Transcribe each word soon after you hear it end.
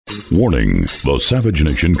Warning, the Savage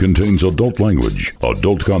Nation contains adult language,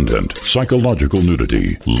 adult content, psychological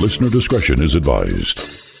nudity. Listener discretion is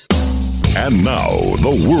advised. And now,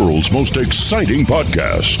 the world's most exciting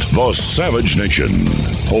podcast, The Savage Nation,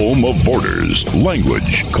 home of borders,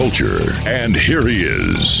 language, culture. And here he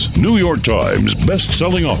is, New York Times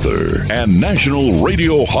best-selling author and National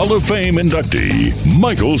Radio Hall of Fame inductee,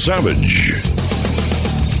 Michael Savage.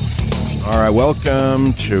 All right,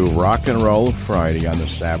 welcome to Rock and Roll Friday on the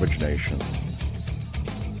Savage Nation.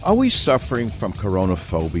 Are we suffering from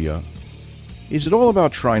Corona-Phobia? Is it all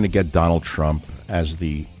about trying to get Donald Trump, as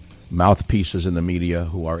the mouthpieces in the media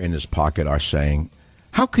who are in his pocket are saying?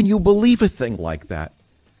 How can you believe a thing like that?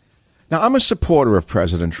 Now, I'm a supporter of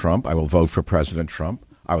President Trump. I will vote for President Trump.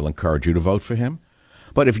 I will encourage you to vote for him.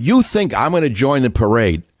 But if you think I'm going to join the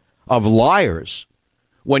parade of liars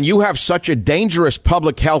when you have such a dangerous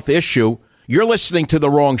public health issue, you're listening to the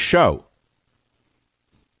wrong show.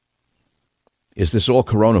 Is this all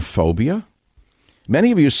Corona-Phobia?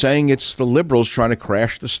 Many of you saying it's the liberals trying to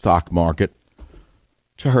crash the stock market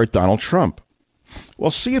to hurt Donald Trump.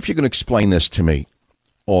 Well, see if you can explain this to me,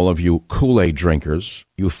 all of you Kool-Aid drinkers,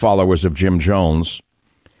 you followers of Jim Jones.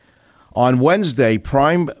 On Wednesday,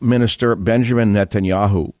 Prime Minister Benjamin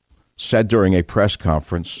Netanyahu said during a press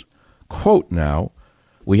conference, quote now,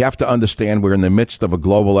 "We have to understand we're in the midst of a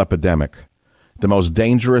global epidemic, the most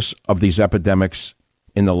dangerous of these epidemics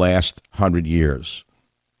in the last 100 years.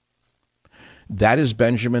 That is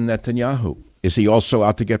Benjamin Netanyahu. Is he also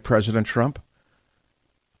out to get President Trump?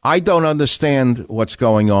 I don't understand what's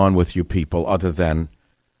going on with you people other than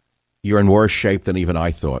you're in worse shape than even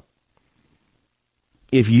I thought.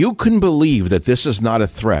 If you can believe that this is not a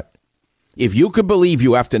threat, if you can believe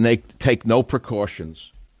you have to take no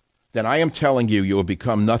precautions, then I am telling you, you will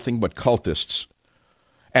become nothing but cultists.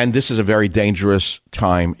 And this is a very dangerous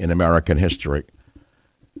time in American history,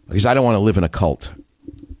 because I don't want to live in a cult.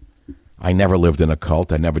 I never lived in a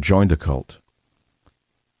cult. I never joined a cult.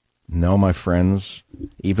 No, my friends,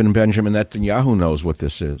 even Benjamin Netanyahu knows what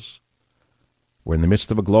this is. We're in the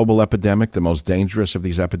midst of a global epidemic, the most dangerous of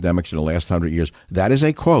these epidemics in the last 100 years. That is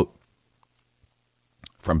a quote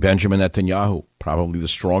from Benjamin Netanyahu, probably the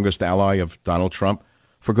strongest ally of Donald Trump,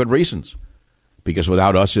 for good reasons, because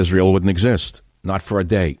without us, Israel wouldn't exist, not for a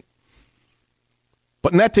day.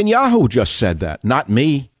 But Netanyahu just said that, not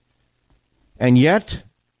me. And yet,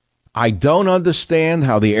 I don't understand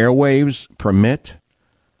how the airwaves permit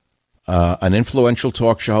an influential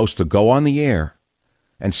talk show host to go on the air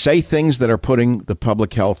and say things that are putting the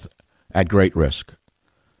public health at great risk.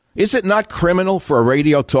 Is it not criminal for a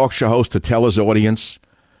radio talk show host to tell his audience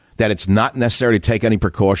that it's not necessary to take any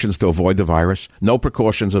precautions to avoid the virus? No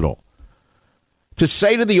precautions at all. To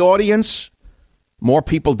say to the audience, more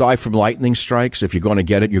people die from lightning strikes. If you're going to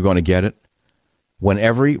get it, you're going to get it. When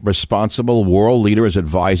every responsible world leader is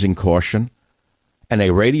advising caution, and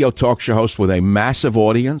a radio talk show host with a massive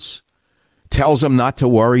audience tells them not to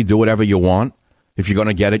worry, do whatever you want. If you're going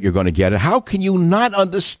to get it, you're going to get it. How can you not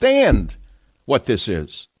understand what this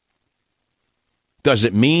is? Does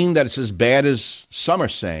it mean that it's as bad as some are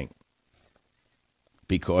saying?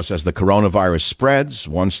 Because as the coronavirus spreads,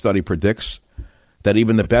 one study predicts that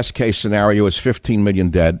even the best case scenario is 15 million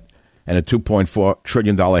dead and a $2.4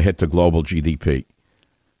 trillion hit to global GDP.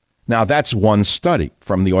 Now, that's one study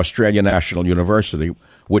from the Australian National University,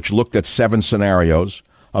 which looked at 7 scenarios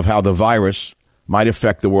of how the virus might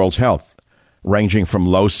affect the world's health, ranging from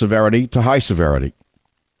low severity to high severity.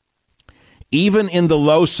 Even in the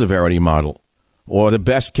low severity model, or the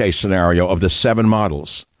best case scenario of the 7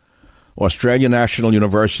 models, Australian National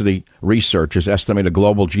University researchers estimate a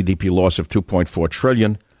global GDP loss of $2.4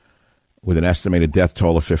 trillion with an estimated death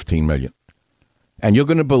toll of 15 million. And you're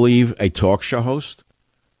going to believe a talk show host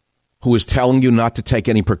who is telling you not to take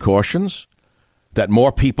any precautions, that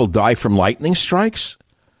more people die from lightning strikes?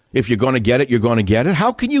 If you're going to get it, you're going to get it?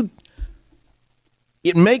 How can you?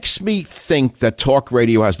 It makes me think that talk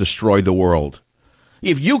radio has destroyed the world.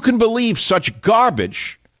 If you can believe such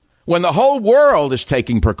garbage when the whole world is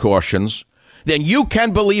taking precautions, then you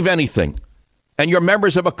can believe anything. And you're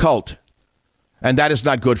members of a cult. And that is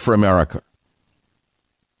not good for America.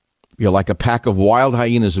 You're like a pack of wild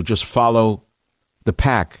hyenas who just follow the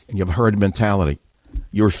pack, and you have herd mentality.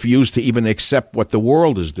 You refuse to even accept what the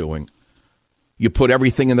world is doing. You put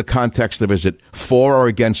everything in the context of, is it for or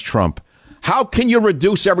against Trump? How can you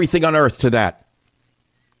reduce everything on earth to that?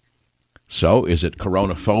 So, is it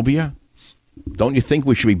Corona-Phobia? Don't you think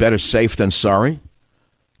we should be better safe than sorry?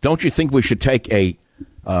 Don't you think we should take a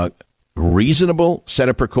reasonable set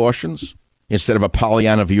of precautions instead of a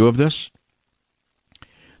pollyanna view of this?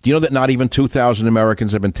 Do you know that not even 2,000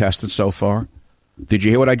 Americans have been tested so far? Did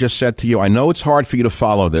you hear what I just said to you? I know it's hard for you to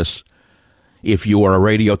follow this if you are a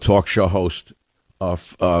radio talk show host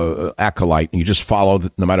of acolyte and you just follow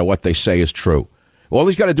no matter what they say is true. All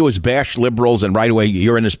he's got to do is bash liberals and right away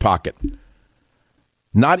you're in his pocket.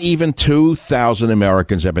 Not even 2,000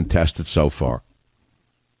 Americans have been tested so far.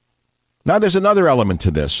 Now, there's another element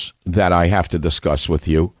to this that I have to discuss with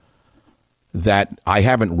you that I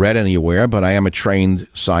haven't read anywhere, but I am a trained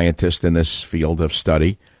scientist in this field of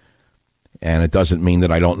study. And it doesn't mean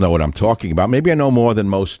that I don't know what I'm talking about. Maybe I know more than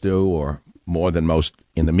most do, or more than most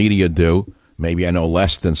in the media do. Maybe I know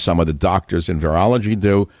less than some of the doctors in virology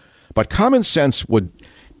do. But common sense would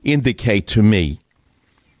indicate to me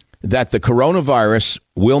that the coronavirus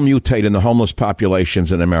will mutate in the homeless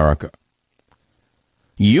populations in America.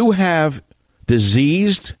 You have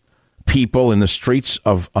diseased people in the streets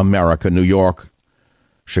of America, New York,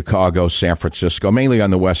 Chicago, San Francisco, mainly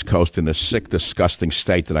on the West Coast in the sick, disgusting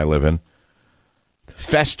state that I live in,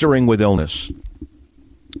 festering with illness.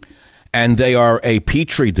 And they are a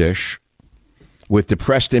petri dish with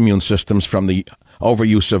depressed immune systems from the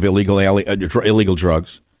overuse of illegal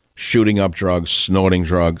drugs, shooting up drugs, snorting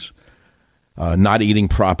drugs, not eating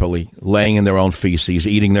properly, laying in their own feces,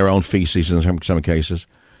 eating their own feces in some cases.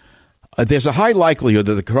 There's a high likelihood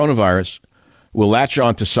that the coronavirus will latch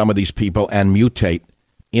on to some of these people and mutate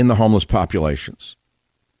in the homeless populations.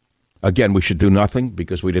 Again, we should do nothing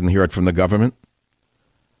because we didn't hear it from the government.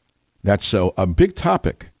 That's a big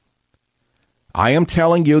topic. I am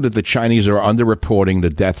telling you that the Chinese are underreporting the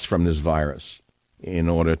deaths from this virus in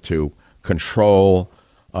order to control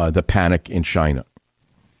the panic in China.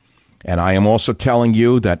 And I am also telling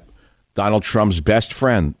you that Donald Trump's best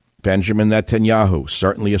friend, Benjamin Netanyahu,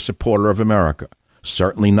 certainly a supporter of America,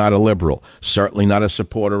 certainly not a liberal, certainly not a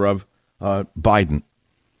supporter of Biden,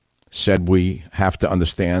 said we have to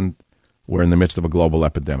understand we're in the midst of a global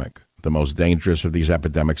epidemic, the most dangerous of these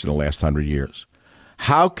epidemics in the last 100 years.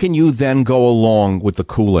 How can you then go along with the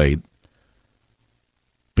Kool-Aid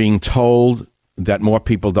being told that more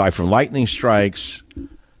people die from lightning strikes?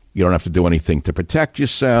 You don't have to do anything to protect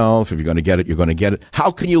yourself. If you're going to get it, you're going to get it. How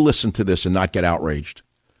can you listen to this and not get outraged?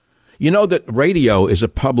 You know that radio is a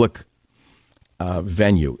public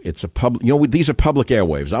venue. It's a public. These are public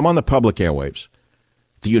airwaves. I'm on the public airwaves.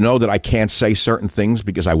 Do you know that I can't say certain things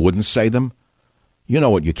because I wouldn't say them? You know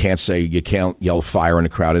what you can't say. You can't yell fire in a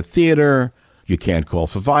crowded theater. You can't call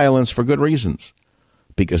for violence for good reasons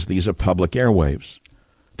because these are public airwaves.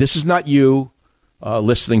 This is not you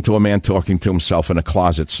listening to a man talking to himself in a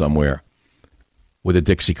closet somewhere with a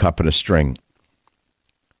Dixie cup and a string.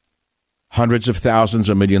 Hundreds of thousands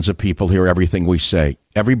or millions of people hear everything we say,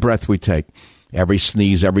 every breath we take, every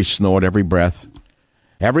sneeze, every snort, every breath,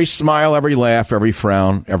 every smile, every laugh, every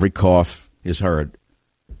frown, every cough is heard.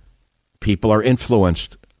 People are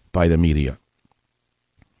influenced by the media.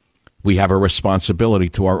 We have a responsibility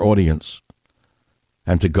to our audience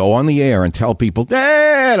and to go on the air and tell people,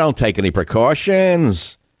 don't take any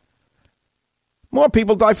precautions. More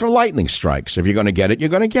people die from lightning strikes. If you're going to get it, you're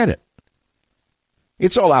going to get it.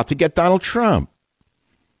 It's all out to get Donald Trump.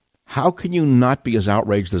 How can you not be as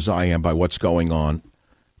outraged as I am by what's going on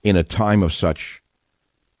in a time of such,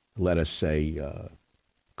 let us say,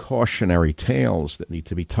 cautionary tales that need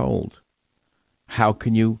to be told? How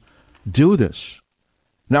can you do this?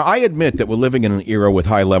 Now, I admit that we're living in an era with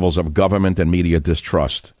high levels of government and media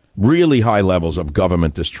distrust, really high levels of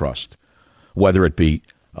government distrust, whether it be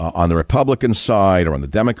on the Republican side or on the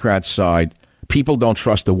Democrat side. People don't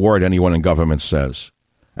trust a word anyone in government says.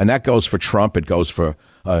 And that goes for Trump. It goes for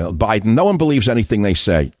Biden. No one believes anything they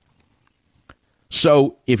say.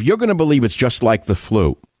 So if you're going to believe it's just like the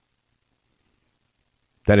flu,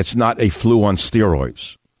 that it's not a flu on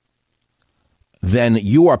steroids, then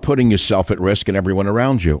you are putting yourself at risk and everyone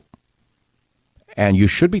around you. And you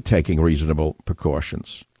should be taking reasonable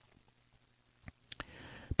precautions.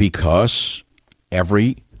 Because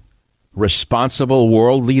every responsible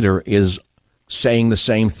world leader is saying the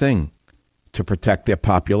same thing to protect their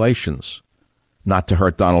populations, not to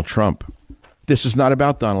hurt Donald Trump. This is not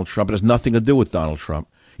about Donald Trump. It has nothing to do with Donald Trump.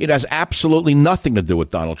 It has absolutely nothing to do with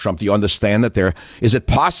Donald Trump. Do you understand that is it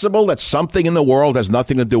possible that something in the world has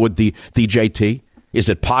nothing to do with DJT? Is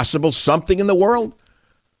it possible something in the world?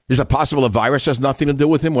 Is it possible a virus has nothing to do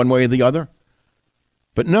with him one way or the other?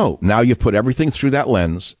 But no, now you've put everything through that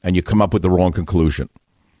lens and you come up with the wrong conclusion.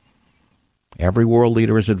 Every world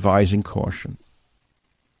leader is advising caution.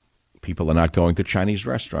 People are not going to Chinese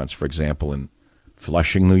restaurants, for example, in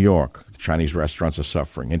Flushing, New York. The Chinese restaurants are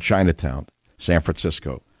suffering. In Chinatown, San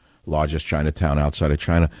Francisco, largest Chinatown outside of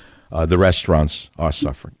China, the restaurants are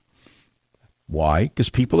suffering. Why? Because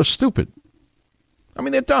people are stupid. I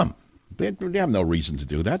mean, they're dumb. They have no reason to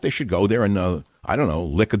do that. They should go there and,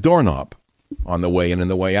 lick a doorknob on the way in and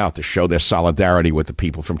the way out to show their solidarity with the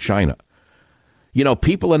people from China.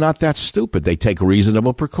 People are not that stupid. They take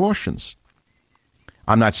reasonable precautions.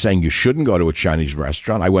 I'm not saying you shouldn't go to a Chinese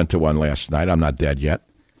restaurant. I went to one last night. I'm not dead yet.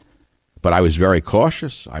 But I was very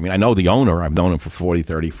cautious. I mean, I know the owner. I've known him for 40,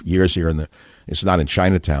 30 years here. It's not in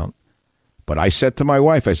Chinatown. But I said to my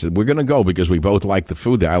wife, I said, we're going to go because we both like the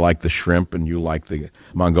food there. I like the shrimp and you like the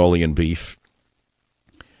Mongolian beef.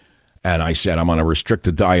 And I said, I'm on a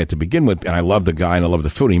restricted diet to begin with. And I love the guy and I love the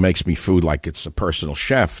food. He makes me food like it's a personal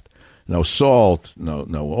chef. No salt,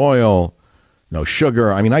 no oil, no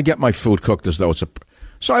sugar. I mean, I get my food cooked as though it's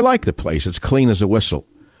So I like the place. It's clean as a whistle.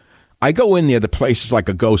 I go in there. The place is like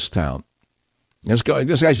a ghost town. This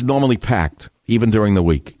guy's normally packed, even during the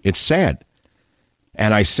week. It's sad.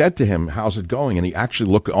 And I said to him, how's it going? And he actually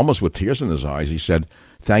looked almost with tears in his eyes. He said,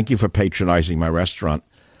 thank you for patronizing my restaurant.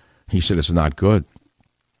 He said, it's not good.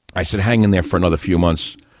 I said, hang in there for another few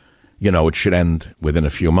months. It should end within a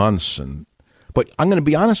few months. But I'm going to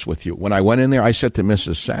be honest with you. When I went in there, I said to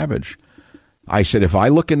Mrs. Savage, I said, if I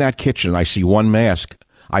look in that kitchen and I see one mask,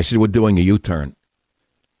 I said, we're doing a U-turn.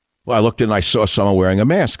 Well, I looked in and I saw someone wearing a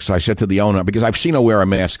mask. So I said to the owner, because I've seen her wear a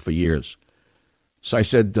mask for years. So I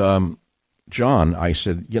said, John, I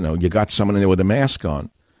said, you got someone in there with a mask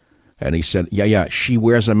on. And he said, yeah, she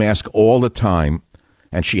wears a mask all the time.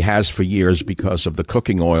 And she has for years because of the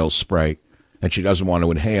cooking oil spray. And she doesn't want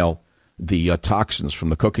to inhale the toxins from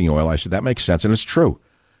the cooking oil. I said, that makes sense. And it's true.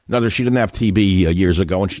 In other words, she didn't have TB years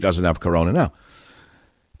ago and she doesn't have corona now.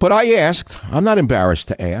 But I asked, I'm not embarrassed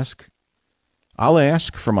to ask. I'll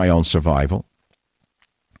ask for my own survival.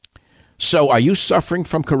 So are you suffering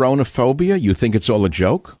from Corona-Phobia? You think it's all a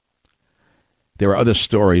joke? There are other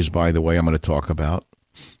stories, by the way, I'm going to talk about.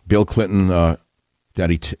 Bill Clinton, that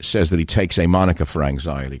he says that he takes a Monica for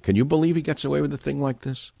anxiety. Can you believe he gets away with a thing like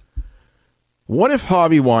this? What if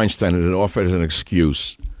Harvey Weinstein had offered an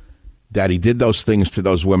excuse that he did those things to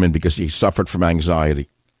those women because he suffered from anxiety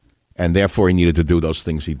and therefore he needed to do those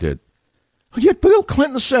things he did? Yet Bill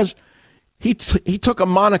Clinton says he took a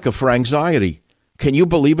Monica for anxiety. Can you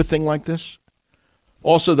believe a thing like this?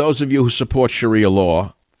 Also, those of you who support Sharia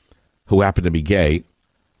law, who happen to be gay,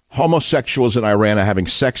 homosexuals in Iran are having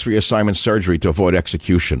sex reassignment surgery to avoid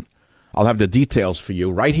execution. I'll have the details for you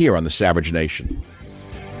right here on the Savage Nation.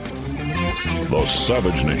 The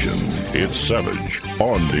Savage Nation. It's Savage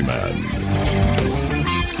on demand.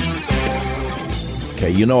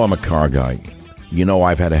 Okay, I'm a car guy.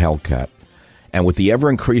 I've had a Hellcat. And with the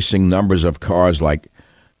ever-increasing numbers of cars like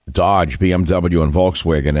Dodge, BMW, and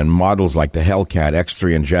Volkswagen, and models like the Hellcat,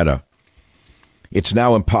 X3, and Jetta, it's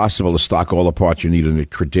now impossible to stock all the parts you need in a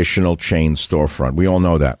traditional chain storefront. We all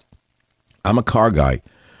know that. I'm a car guy,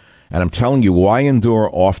 and I'm telling you, why endure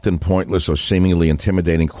often pointless or seemingly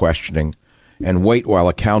intimidating questioning and wait while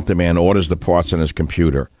account demand orders the parts on his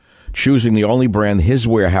computer, choosing the only brand his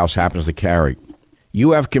warehouse happens to carry?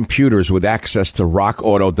 You have computers with access to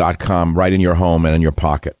rockauto.com right in your home and in your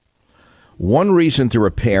pocket. One reason to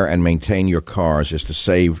repair and maintain your cars is to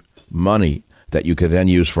save money that you could then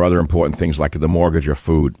use for other important things like the mortgage or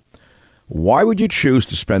food. Why would you choose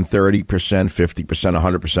to spend 30%, 50%,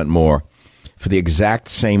 100% more for the exact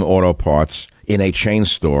same auto parts in a chain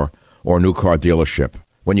store or a new car dealership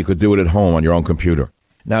when you could do it at home on your own computer?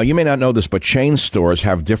 Now, you may not know this, but chain stores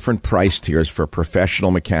have different price tiers for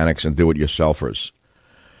professional mechanics and do-it-yourselfers.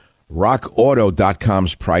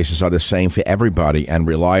 RockAuto.com's prices are the same for everybody, and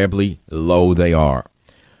reliably low they are.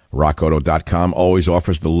 RockAuto.com always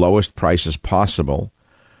offers the lowest prices possible,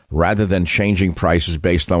 rather than changing prices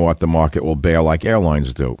based on what the market will bear like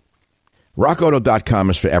airlines do. RockAuto.com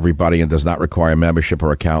is for everybody and does not require membership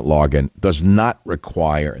or account login. Does not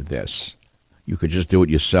require this. You could just do it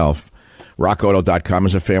yourself. RockAuto.com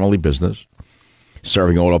is a family business,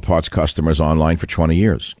 serving auto parts customers online for 20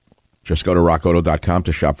 years. Just go to rockauto.com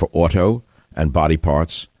to shop for auto and body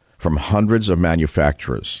parts from hundreds of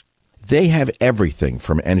manufacturers. They have everything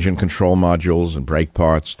from engine control modules and brake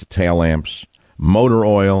parts to tail lamps, motor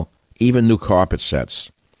oil, even new carpet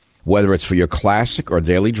sets. Whether it's for your classic or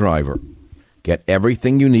daily driver, get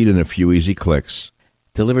everything you need in a few easy clicks,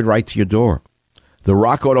 delivered right to your door. The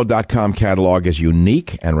rockauto.com catalog is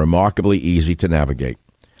unique and remarkably easy to navigate.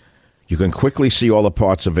 You can quickly see all the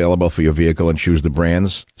parts available for your vehicle and choose the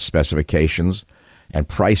brands, specifications, and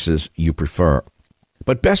prices you prefer.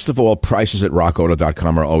 But best of all, prices at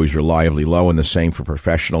rockauto.com are always reliably low, and the same for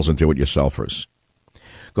professionals and do-it-yourselfers.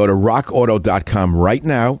 Go to rockauto.com right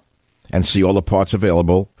now and see all the parts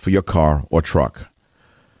available for your car or truck.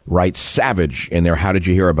 Write SAVAGE in their How Did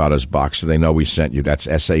You Hear About Us box so they know we sent you. That's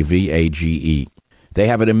SAVAGE. They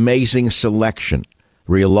have an amazing selection,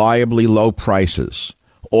 reliably low prices,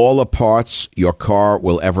 all the parts your car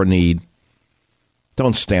will ever need.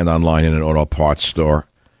 Don't stand online in an auto parts store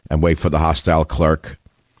and wait for the hostile clerk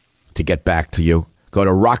to get back to you. Go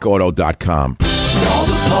to rockauto.com. All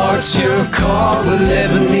the parts your car will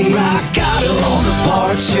ever need. Rock Auto. All the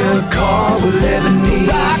parts your car will ever need.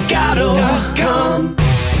 rockauto.com.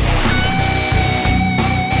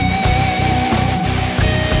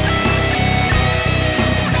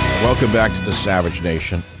 Welcome back to the Savage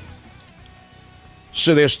Nation.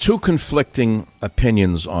 So there's two conflicting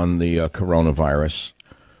opinions on the coronavirus.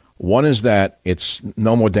 One is that it's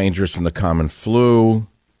no more dangerous than the common flu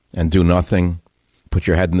and do nothing. Put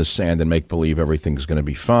your head in the sand and make believe everything's going to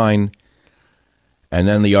be fine. And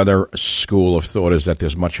then the other school of thought is that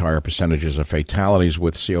there's much higher percentages of fatalities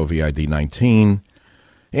with COVID-19.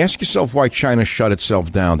 Ask yourself why China shut itself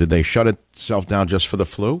down. Did they shut itself down just for the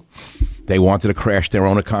flu? They wanted to crash their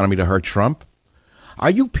own economy to hurt Trump? Are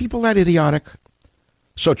you people that idiotic?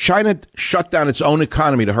 So China shut down its own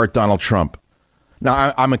economy to hurt Donald Trump.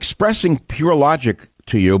 Now, I'm expressing pure logic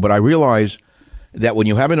to you, but I realize that when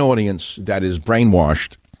you have an audience that is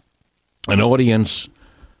brainwashed, an audience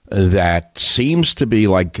that seems to be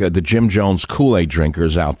like the Jim Jones Kool-Aid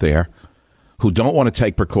drinkers out there who don't want to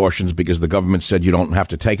take precautions because the government said you don't have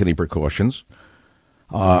to take any precautions,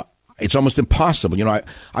 it's almost impossible. You know,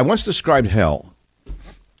 I once described hell.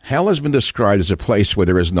 Hell has been described as a place where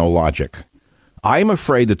there is no logic. I'm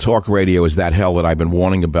afraid that talk radio is that hell that I've been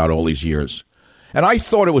warning about all these years. And I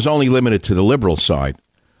thought it was only limited to the liberal side,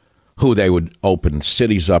 who they would open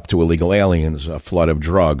cities up to illegal aliens, a flood of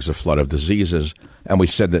drugs, a flood of diseases. And we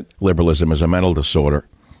said that liberalism is a mental disorder.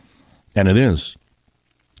 And it is.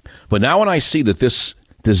 But now when I see that this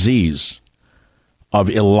disease of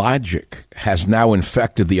illogic has now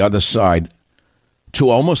infected the other side to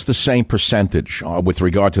almost the same percentage with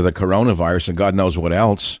regard to the coronavirus and God knows what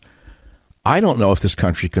else, I don't know if this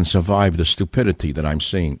country can survive the stupidity that I'm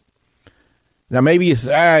seeing. Now, maybe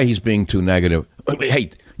he's being too negative.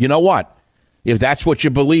 Hey, you know what? If that's what you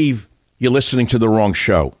believe, you're listening to the wrong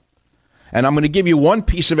show. And I'm going to give you one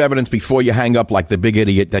piece of evidence before you hang up like the big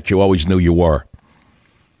idiot that you always knew you were.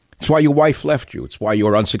 It's why your wife left you. It's why you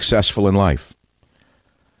were unsuccessful in life.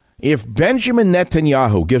 If Benjamin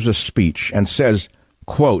Netanyahu gives a speech and says,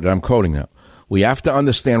 quote, and I'm quoting now, we have to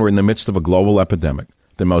understand we're in the midst of a global epidemic,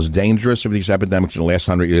 the most dangerous of these epidemics in the last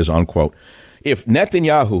 100 years, unquote. If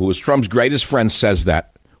Netanyahu, who is Trump's greatest friend, says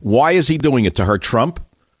that, why is he doing it? To hurt Trump?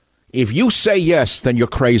 If you say yes, then you're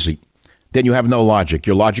crazy. Then you have no logic.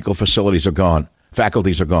 Your logical facilities are gone.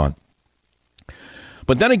 Faculties are gone.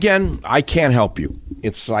 But then again, I can't help you.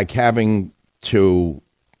 It's like having to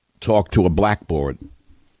talk to a blackboard.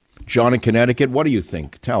 John in Connecticut, what do you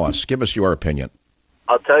think? Tell us. Give us your opinion.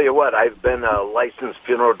 I'll tell you what. I've been a licensed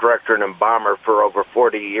funeral director and embalmer for over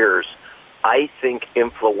 40 years. I think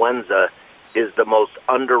influenza is the most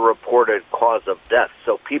underreported cause of death.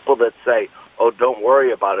 So people that say, oh, don't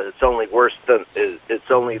worry about it, it's only worse than,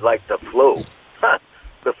 it's only like the flu.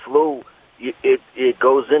 The flu, it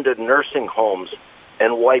goes into nursing homes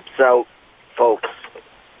and wipes out folks.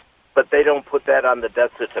 But they don't put that on the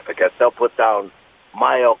death certificate. They'll put down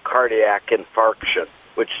mild cardiac infarction,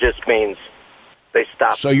 which just means they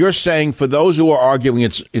stop. So you're saying for those who are arguing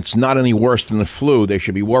it's not any worse than the flu, they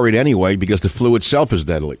should be worried anyway because the flu itself is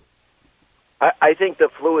deadly. I think the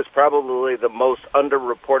flu is probably the most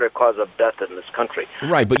underreported cause of death in this country.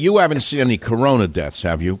 Right, but you haven't seen any corona deaths,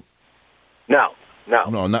 have you? No.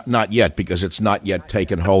 No, not yet, because it's not yet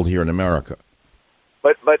taken hold here in America.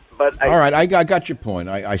 But all right, I got your point.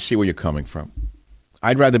 I see where you're coming from.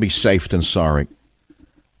 I'd rather be safe than sorry.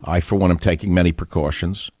 I, for one, am taking many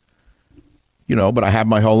precautions. You know, but I have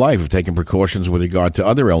my whole life of taking precautions with regard to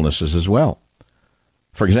other illnesses as well.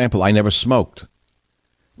 For example, I never smoked.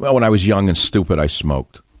 Well, when I was young and stupid, I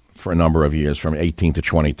smoked for a number of years, from 18 to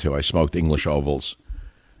 22. I smoked English Ovals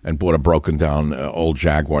and bought a broken-down old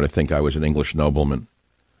Jaguar to think I was an English nobleman.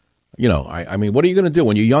 You know, I mean, what are you going to do?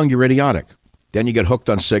 When you're young, you're idiotic. Then you get hooked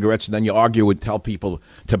on cigarettes, and then you argue and tell people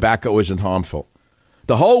tobacco isn't harmful.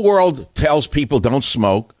 The whole world tells people don't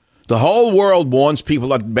smoke. The whole world warns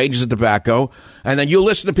people of dangers of tobacco. And then you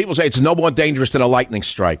listen to people say it's no more dangerous than a lightning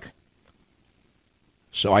strike.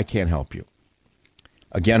 So I can't help you.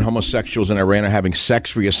 Again, homosexuals in Iran are having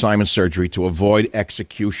sex reassignment surgery to avoid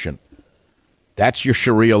execution. That's your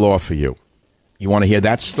Sharia law for you. You want to hear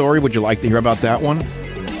that story? Would you like to hear about that one?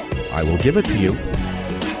 I will give it to you.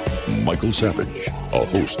 Michael Savage, a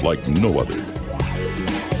host like no other.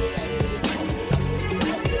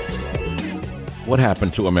 What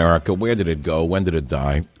happened to America? Where did it go? When did it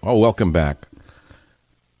die? Oh, welcome back.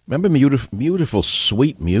 Remember beautiful,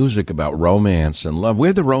 sweet music about romance and love.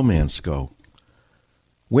 Where'd the romance go?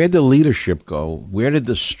 Where'd the leadership go? Where did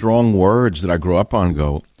the strong words that I grew up on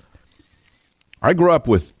go? I grew up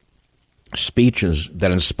with speeches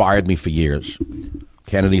that inspired me for years.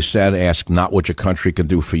 Kennedy said, ask not what your country can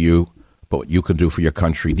do for you, but what you can do for your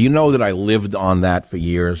country. Do you know that I lived on that for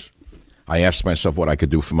years? I asked myself what I could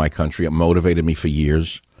do for my country. It motivated me for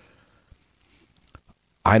years.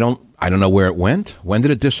 I don't know where it went. When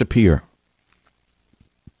did it disappear?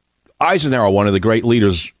 Eisenhower, one of the great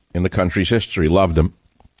leaders in the country's history, loved him.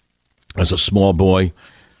 As a small boy,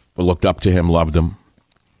 we looked up to him, loved him.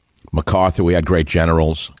 MacArthur, we had great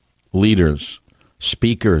generals, leaders,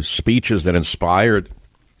 speakers, speeches that inspired.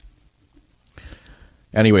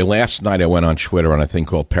 Anyway, last night I went on Twitter on a thing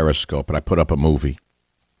called Periscope, and I put up a movie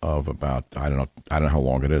of about, I don't know how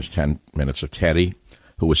long it is, 10 minutes of Teddy,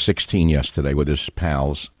 who was 16 yesterday with his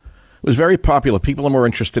pals. It was very popular. People are more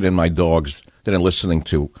interested in my dogs than in listening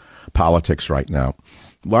to politics right now.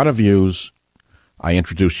 A lot of views. I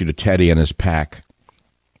introduced you to Teddy and his pack.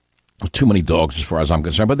 Too many dogs as far as I'm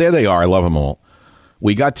concerned, but there they are. I love them all.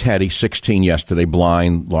 We got Teddy, 16 yesterday,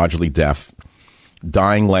 blind, largely deaf,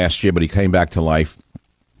 dying last year, but he came back to life.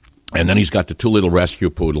 And then he's got the two little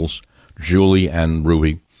rescue poodles, Julie and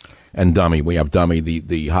Ruby, and Dummy. We have Dummy, the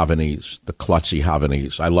Havanese, the klutzy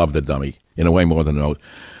Havanese. I love the Dummy in a way more than those.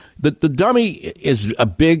 The Dummy is a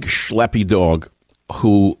big, schleppy dog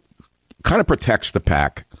who kind of protects the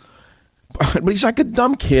pack. But he's like a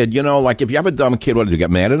dumb kid, you know, like if you have a dumb kid, what do you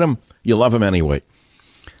get mad at him? You love him anyway.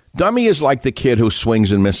 Dummy is like the kid who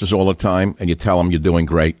swings and misses all the time, and you tell him you're doing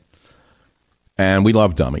great. And we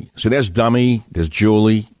love Dummy. So there's Dummy, there's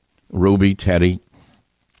Julie, Ruby, Teddy.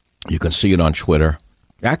 You can see it on Twitter.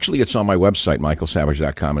 Actually, it's on my website,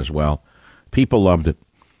 michaelsavage.com as well. People loved it,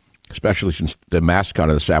 especially since the mascot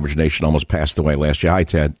of the Savage Nation almost passed away last year. Hi,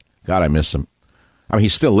 Ted. God, I miss him. I mean,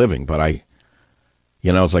 he's still living, but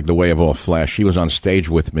it's like the way of all flesh. He was on stage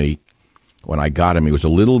with me when I got him. He was a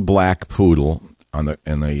little black poodle at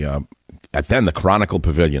then the Chronicle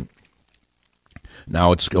Pavilion.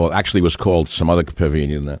 Now it was called some other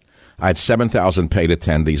pavilion. I had 7,000 paid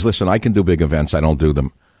attendees. Listen, I can do big events. I don't do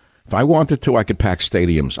them. If I wanted to, I could pack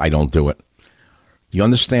stadiums. I don't do it. You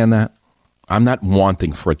understand that? I'm not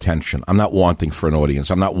wanting for attention. I'm not wanting for an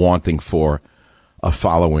audience. I'm not wanting for a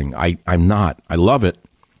following. I'm not. I love it,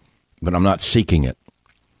 but I'm not seeking it.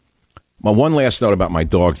 Well, one last note about my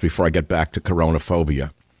dogs before I get back to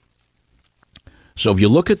Corona-Phobia. So if you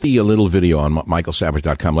look at the little video on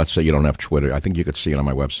michaelsavage.com, let's say you don't have Twitter. I think you could see it on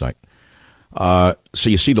my website. So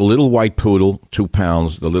you see the little white poodle, 2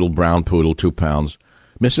 pounds, the little brown poodle, 2 pounds.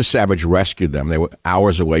 Mrs. Savage rescued them. They were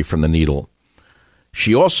hours away from the needle.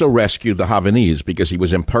 She also rescued the Havanese because he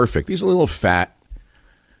was imperfect. He's a little fat.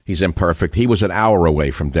 He's imperfect. He was an hour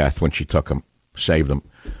away from death when she took him, saved them.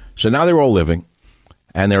 So now they're all living.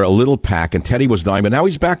 And they're a little pack, and Teddy was dying, but now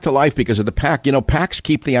he's back to life because of the pack. You know, packs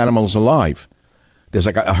keep the animals alive. There's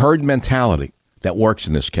like a herd mentality that works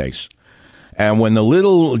in this case. And when the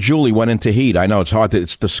little Julie went into heat, I know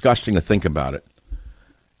it's disgusting to think about it.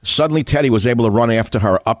 Suddenly Teddy was able to run after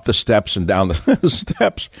her up the steps and down the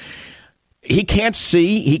steps. He can't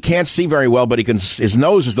see very well, but his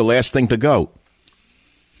nose is the last thing to go.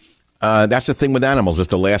 That's the thing with animals. It's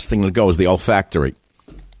the last thing to go is the olfactory.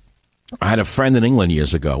 I had a friend in England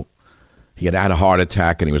years ago. He had a heart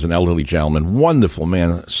attack, and he was an elderly gentleman. Wonderful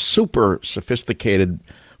man, super sophisticated,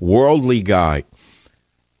 worldly guy.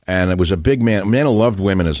 And it was a big man who loved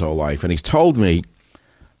women his whole life. And he's told me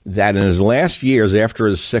that in his last years after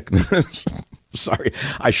his sickness, sorry,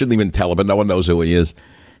 I shouldn't even tell him, but no one knows who he is.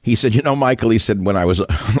 He said, Michael, he said, when I was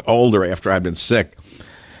older after I'd been sick,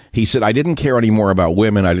 he said, I didn't care anymore about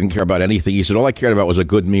women. I didn't care about anything. He said, all I cared about was a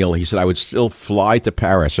good meal. He said, I would still fly to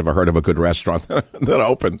Paris if I heard of a good restaurant that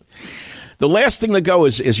opened. The last thing to go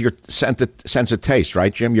is your sense of taste,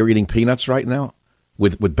 right, Jim? You're eating peanuts right now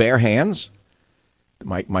with bare hands?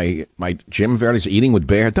 My Jim Verdi's eating with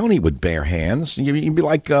bare. Don't eat with bare hands. You'd be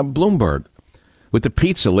like Bloomberg with the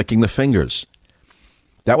pizza licking the fingers.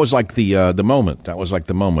 That was like the moment. That was like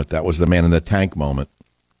the moment. That was the man in the tank moment.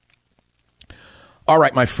 All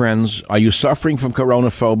right, my friends, are you suffering from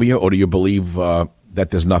Corona-Phobia, or do you believe that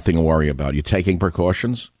there's nothing to worry about? You taking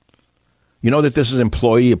precautions? You know that this is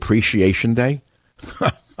Employee Appreciation Day?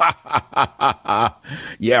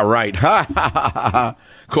 Yeah, right.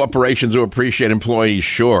 Corporations who appreciate employees,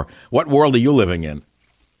 sure. What world are you living in?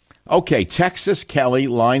 Okay, Texas, Kelly,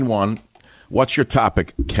 line 1. What's your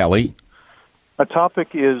topic, Kelly? My topic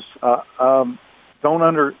is don't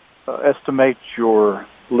underestimate your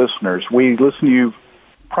listeners. We listen to you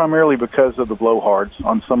primarily because of the blowhards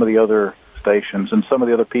on some of the other stations and some of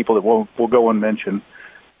the other people that we'll go unmentioned.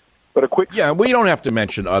 But a quick... Yeah, we don't have to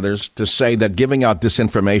mention others to say that giving out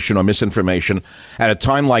disinformation or misinformation at a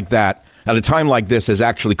time like that, at a time like this, is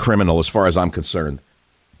actually criminal as far as I'm concerned.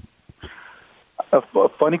 A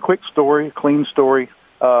funny, quick story, a clean story.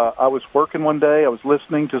 I was working one day. I was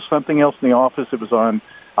listening to something else in the office. It was on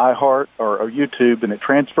iHeart or YouTube, and it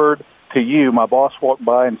transferred to you. My boss walked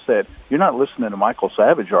by and said, "You're not listening to Michael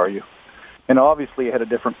Savage, are you?" And obviously it had a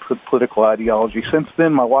different political ideology. Since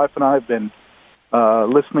then, my wife and I have been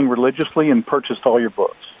listening religiously and purchased all your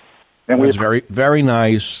books. And That's very, very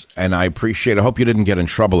nice, and I appreciate it. I hope you didn't get in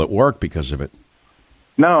trouble at work because of it.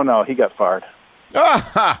 No, he got fired.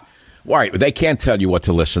 Ah! Right, they can't tell you what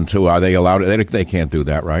to listen to. Are they allowed? They can't do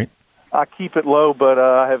that, right? I keep it low, but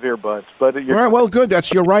I have earbuds. But all right, well, good.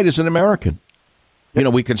 That's your right as an American. You know,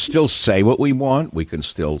 we can still say what we want. We can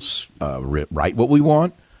still write what we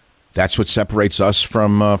want. That's what separates us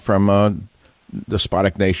from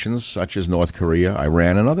despotic nations such as North Korea,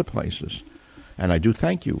 Iran, and other places. And I do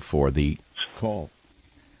thank you for the call.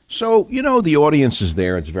 So, you know, the audience is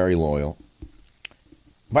there. It's very loyal.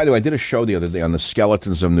 By the way, I did a show the other day on the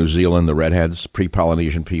skeletons of New Zealand, the redheads,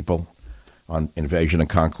 pre-Polynesian people, on invasion and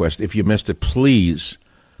conquest. If you missed it, please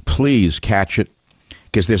catch it,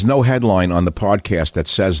 because there's no headline on the podcast that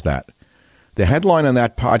says that. The headline on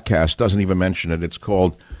that podcast doesn't even mention it. It's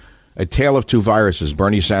called A Tale of Two Viruses,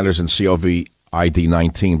 Bernie Sanders and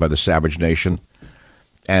COVID-19 by the Savage Nation.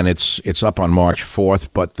 And it's up on March 4th,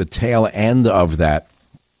 but the tail end of that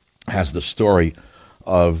has the story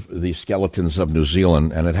of the skeletons of New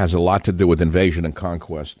Zealand, and it has a lot to do with invasion and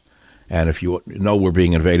conquest. And if you know we're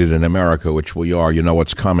being invaded in America, which we are, you know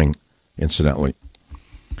what's coming, incidentally.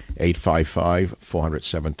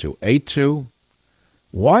 855-400-7282.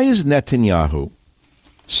 Why is Netanyahu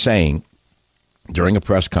saying during a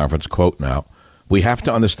press conference, quote now, "We have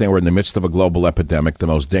to understand we're in the midst of a global epidemic, the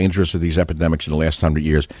most dangerous of these epidemics in the last 100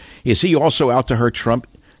 years. Is he also out to hurt Trump?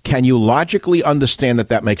 Can you logically understand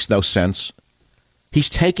that makes no sense?" He's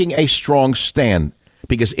taking a strong stand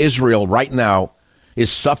because Israel right now is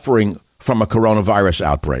suffering from a coronavirus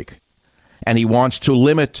outbreak, and he wants to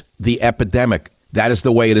limit the epidemic. That is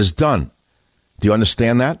the way it is done. Do you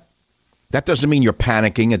understand that? That doesn't mean you're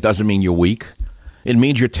panicking. It doesn't mean you're weak. It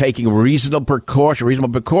means you're taking reasonable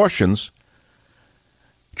precautions.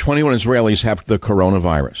 21 Israelis have the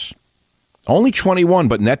coronavirus. Only 21,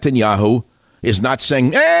 but Netanyahu is not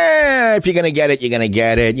saying, if you're going to get it, you're going to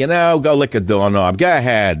get it. You know, go lick a doorknob. Go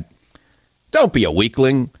ahead. Don't be a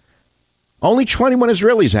weakling. Only 21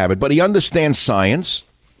 Israelis have it, but he understands science.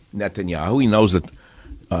 Netanyahu, he knows that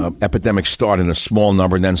epidemics start in a small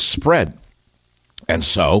number and then spread. And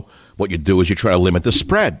so what you do is you try to limit the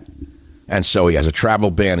spread. And so he has a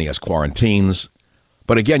travel ban. He has quarantines.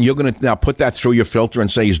 But again, you're going to now put that through your filter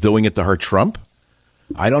and say he's doing it to hurt Trump?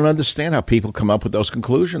 I don't understand how people come up with those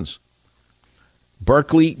conclusions.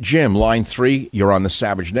 Berkeley, Jim, line 3, you're on the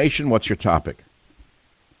Savage Nation. What's your topic?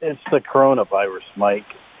 It's the coronavirus, Mike.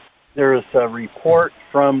 There is a report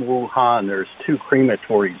from Wuhan. There's 2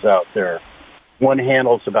 crematories out there. One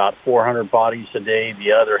handles about 400 bodies a day.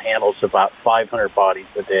 The other handles about 500 bodies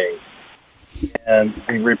a day. And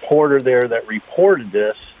the reporter there that reported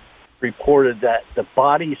this reported that the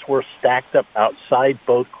bodies were stacked up outside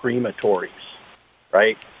both crematories,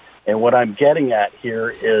 right? And what I'm getting at here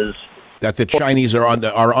is that the Chinese are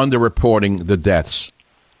underreporting the deaths.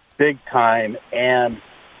 Big time, and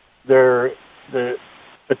the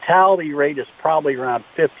fatality rate is probably around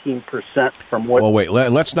 15% from what... Well, wait,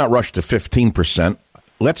 let's not rush to 15%.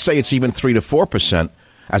 Let's say it's even 3 to 4%,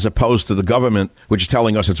 as opposed to the government, which is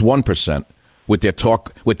telling us it's 1%, with their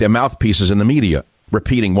talk, with their mouthpieces in the media,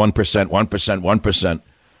 repeating 1%, 1%, 1%.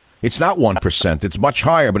 It's not 1%. It's much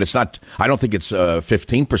higher, but it's not... I don't think it's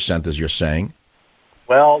 15%, as you're saying.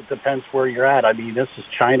 Well, depends where you're at. I mean, this is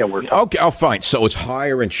China. We're talking. Okay, fine. So it's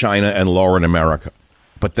higher in China and lower in America.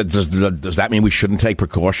 But does that mean we shouldn't take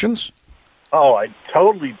precautions? Oh, I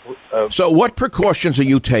totally... So what precautions are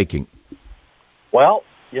you taking? Well,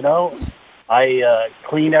 you know, I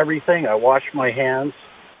clean everything. I wash my hands.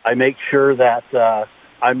 I make sure that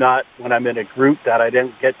I'm not, when I'm in a group, that I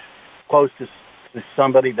didn't get close to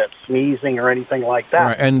somebody that's sneezing or anything like that.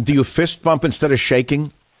 Right. And do you fist bump instead of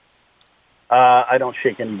shaking? I don't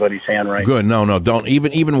shake anybody's hand right now. Good. No, don't.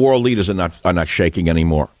 Even world leaders are not shaking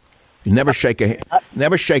anymore. You never shake a hand.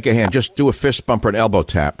 Never shake a hand. Just do a fist bump or an elbow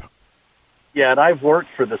tap. Yeah, and I've worked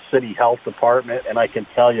for the city health department, and I can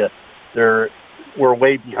tell you, we're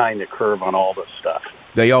way behind the curve on all this stuff.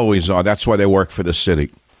 They always are. That's why they work for the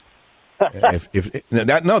city.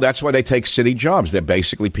 That's why they take city jobs. They're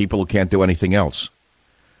basically people who can't do anything else.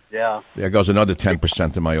 Yeah. There goes another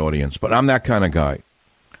 10% of my audience, but I'm that kind of guy.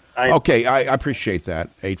 Okay, I appreciate that.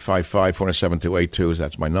 855-407-2882,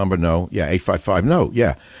 that's my number. No. Yeah, 855, no.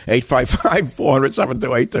 Yeah,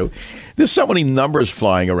 855-400-7282. There's so many numbers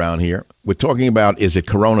flying around here. We're talking about, is it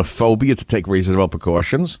Corona-Phobia to take reasonable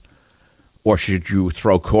precautions? Or should you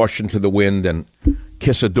throw caution to the wind and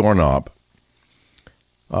kiss a doorknob?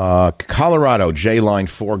 Colorado, J line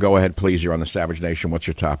 4, go ahead, please. You're on the Savage Nation. What's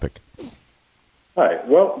your topic? Hi.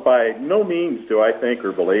 Well, by no means do I think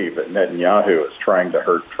or believe that Netanyahu is trying to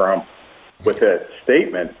hurt Trump with that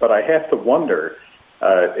statement, but I have to wonder,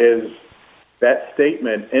 is that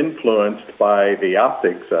statement influenced by the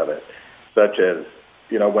optics of it, such as,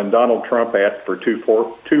 when Donald Trump asked for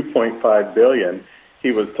 $2.5 billion,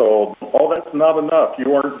 he was told, oh, that's not enough.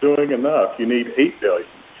 You aren't doing enough. You need $8 billion.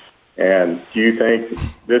 And do you think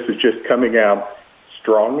this is just coming out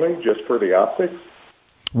strongly just for the optics?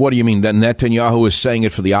 What do you mean, that Netanyahu is saying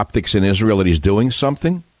it for the optics in Israel, that he's doing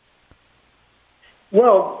something?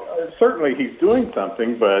 Well, certainly he's doing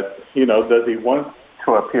something, but, does he want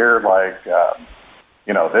to appear like,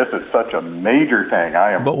 this is such a major thing?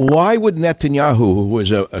 But why would Netanyahu, who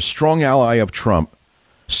is a strong ally of Trump,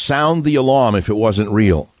 sound the alarm if it wasn't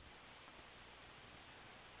real?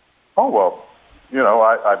 Oh, well,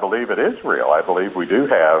 I believe it is real. I believe we do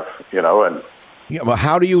have, and... Yeah, well,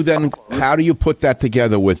 how do you put that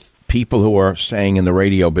together with people who are saying in the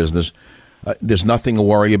radio business, there's nothing to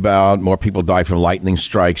worry about, more people die from lightning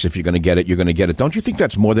strikes, if you're going to get it, you're going to get it. Don't you think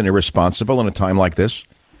that's more than irresponsible in a time like this?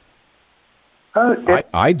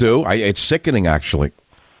 I do. It's sickening, actually.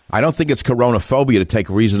 I don't think it's Corona-Phobia to take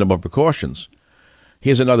reasonable precautions.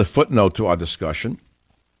 Here's another footnote to our discussion.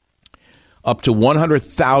 Up to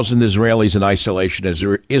 100,000 Israelis in isolation as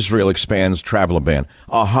Israel expands travel ban.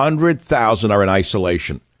 100,000 are in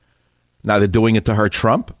isolation. Now they're doing it to hurt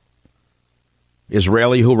Trump.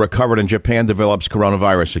 Israeli who recovered in Japan develops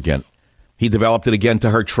coronavirus again. He developed it again to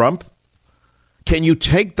hurt Trump. Can you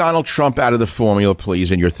take Donald Trump out of the formula,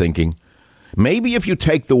 please, in your thinking? Maybe if you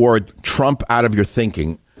take the word Trump out of your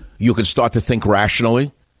thinking, you can start to think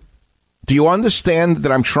rationally. Do you understand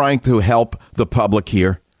that I'm trying to help the public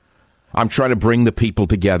here? I'm trying to bring the people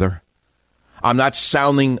together. I'm not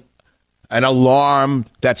sounding an alarm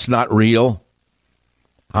that's not real.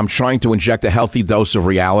 I'm trying to inject a healthy dose of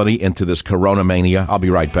reality into this corona mania. I'll be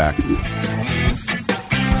right back.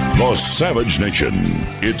 The Savage Nation.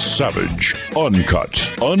 It's savage,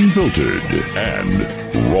 uncut, unfiltered, and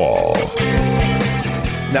raw.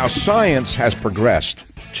 Now, science has progressed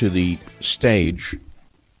to the stage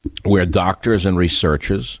where doctors and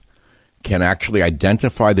researchers can actually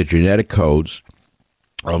identify the genetic codes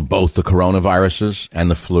of both the coronaviruses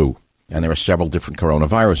and the flu. And there are several different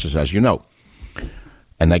coronaviruses, as you know.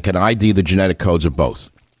 And they can ID the genetic codes of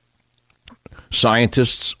both.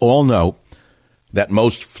 Scientists all know that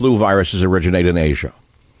most flu viruses originate in Asia.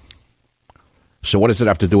 So what does it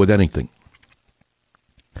have to do with anything?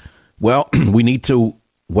 Well, we need to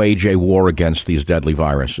wage a war against these deadly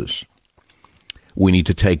viruses. We need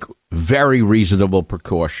to take very reasonable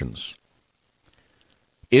precautions.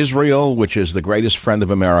 Israel, which is the greatest friend of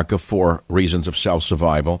America for reasons of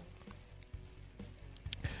self-survival,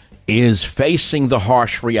 is facing the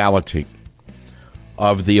harsh reality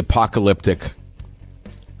of the apocalyptic,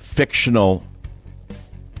 fictional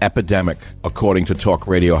epidemic, according to talk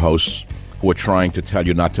radio hosts who are trying to tell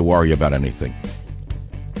you not to worry about anything.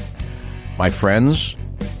 My friends,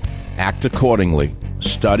 act accordingly.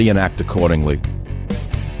 Study and act accordingly.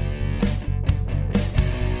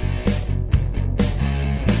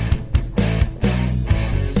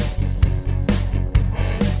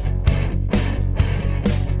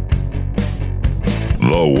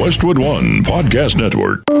 The Westwood One Podcast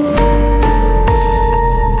Network.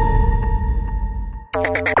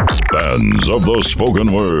 Fans of the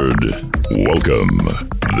spoken word, welcome.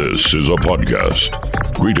 This is a podcast.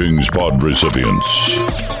 Greetings, pod recipients.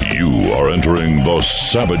 You are entering the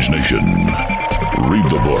Savage Nation. Read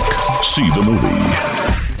the book. See the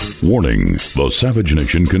movie. Warning, the Savage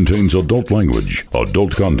Nation contains adult language,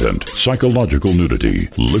 adult content, psychological nudity.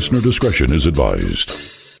 Listener discretion is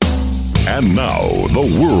advised. And now,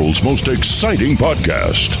 the world's most exciting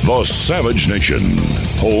podcast, The Savage Nation,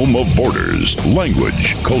 home of borders,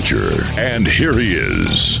 language, culture. And here he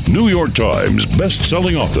is, New York Times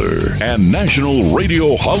best-selling author and National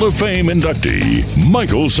Radio Hall of Fame inductee,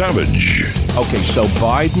 Michael Savage. Okay, so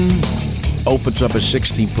Biden opens up a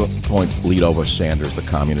 16-point lead over Sanders, the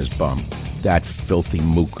communist bum. That filthy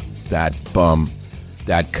mook, that bum,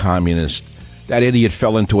 that communist. That idiot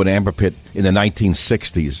fell into an amber pit in the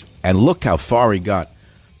 1960s. And look how far he got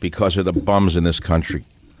because of the bums in this country,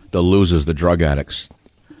 the losers, the drug addicts.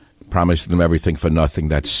 promising them everything for nothing.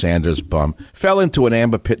 That Sanders bum fell into an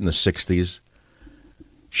amber pit in the 60s.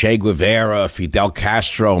 Che Guevara, Fidel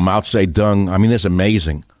Castro, Mao Zedong. I mean, it's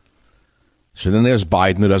amazing. So then there's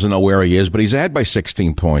Biden, who doesn't know where he is, but he's ahead by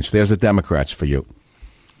 16 points. There's the Democrats for you.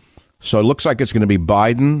 So it looks like it's going to be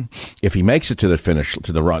Biden, if he makes it to the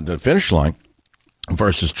finish line,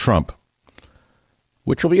 versus Trump,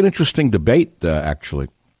 which will be an interesting debate, actually.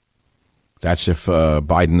 That's if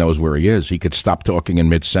Biden knows where he is. He could stop talking in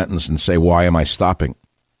mid-sentence and say, why am I stopping?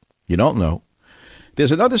 You don't know.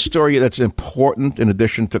 There's another story that's important in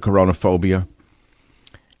addition to Corona-Phobia,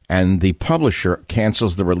 and the publisher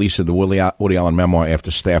cancels the release of the Woody Allen memoir after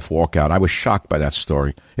staff walkout. I was shocked by that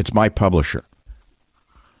story. It's my publisher.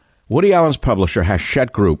 Woody Allen's publisher,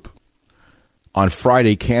 Hachette Group, on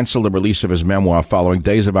Friday canceled the release of his memoir following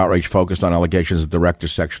days of outrage focused on allegations the director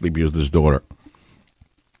sexually abused his daughter.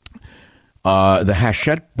 The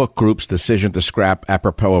Hachette Book Group's decision to scrap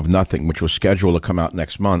Apropos of Nothing, which was scheduled to come out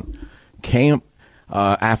next month, came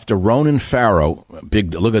after Ronan Farrow,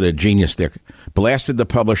 look at the genius there, blasted the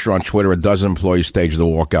publisher on Twitter. A dozen employees staged the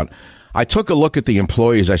walkout. I took a look at the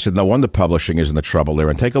employees. I said, no wonder publishing is in the trouble there.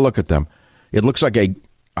 And take a look at them. It looks like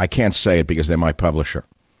I can't say it because they're my publisher.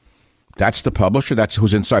 That's the publisher? That's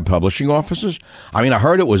who's inside publishing offices? I mean, I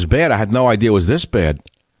heard it was bad. I had no idea it was this bad.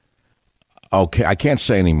 Okay, I can't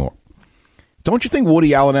say anymore. Don't you think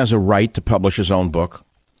Woody Allen has a right to publish his own book?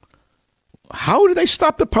 How did they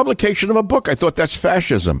stop the publication of a book? I thought that's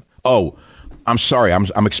fascism. Oh, I'm sorry.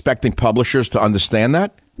 I'm expecting publishers to understand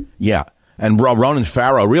that? Yeah. And Ronan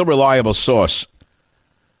Farrow, a real reliable source.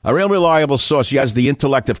 A real reliable source. He has the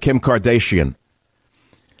intellect of Kim Kardashian.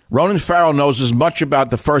 Ronan Farrow knows as much about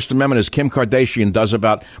the First Amendment as Kim Kardashian does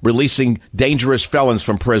about releasing dangerous felons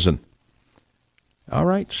from prison. All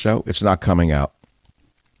right, so it's not coming out.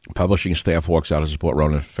 Publishing staff walks out to support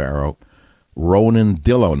Ronan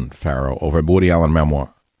Dillon Farrow over Woody Allen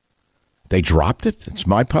memoir. They dropped it? It's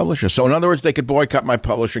my publisher. So in other words, they could boycott my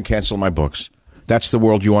publisher and cancel my books. That's the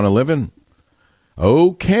world you want to live in?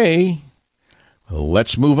 Okay.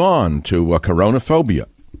 Let's move on to Corona-Phobia.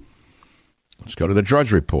 Let's go to the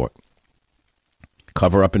Drudge Report.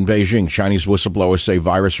 Cover up in Beijing. Chinese whistleblowers say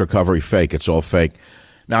virus recovery fake. It's all fake.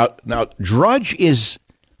 Now, Drudge is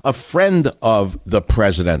a friend of the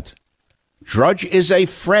president. Drudge is a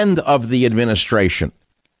friend of the administration.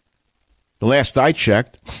 The last I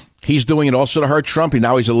checked, he's doing it also to hurt Trump.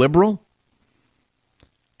 Now he's a liberal.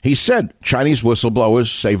 He said Chinese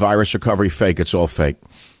whistleblowers say virus recovery fake. It's all fake.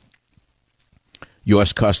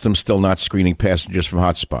 U.S. Customs still not screening passengers from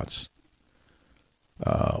hotspots.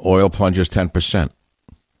 Oil plunges 10%.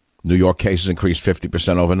 New York cases increased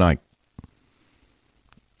 50% overnight.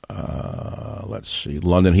 Let's see.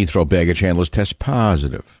 London Heathrow baggage handlers test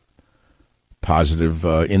positive. Positive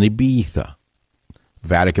in Ibiza.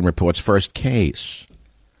 Vatican reports first case.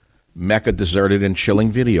 Mecca deserted in chilling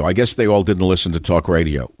video. I guess they all didn't listen to talk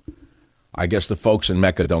radio. I guess the folks in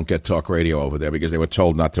Mecca don't get talk radio over there because they were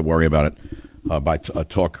told not to worry about it by a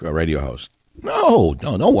talk radio host. No,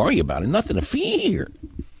 don't worry about it. Nothing to fear.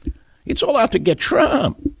 It's all out to get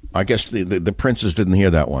Trump. I guess the princes didn't hear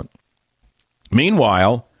that one.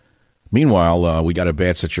 Meanwhile, we got a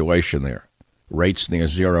bad situation there. Rates near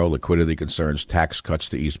zero, liquidity concerns, tax cuts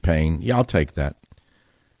to ease pain. Yeah, I'll take that.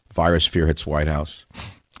 Virus fear hits White House.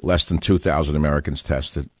 Less than 2,000 Americans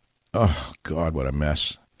tested. Oh, God, what a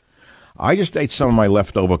mess. I just ate some of my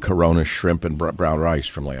leftover Corona shrimp and brown rice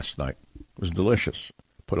from last night. It was delicious.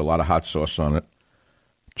 Put a lot of hot sauce on it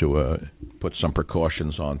to put some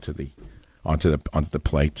precautions onto the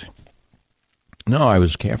plate. No, I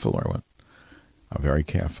was careful, Erwin. I'm very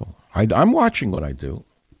careful. I'm watching what I do.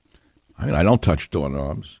 I mean, I don't touch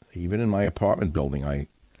doorknobs. Even in my apartment building, I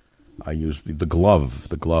use the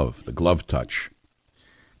glove touch.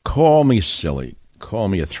 Call me silly. Call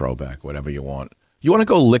me a throwback, whatever you want. You want to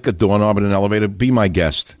go lick a doorknob in an elevator? Be my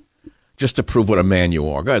guest. Just to prove what a man you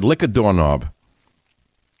are. Go ahead, lick a doorknob.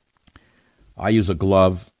 I use a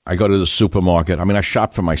glove. I go to the supermarket. I mean, I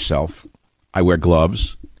shop for myself. I wear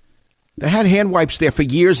gloves. They had hand wipes there for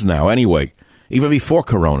years now anyway, even before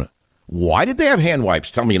Corona. Why did they have hand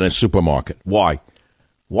wipes? Tell me in a supermarket. Why?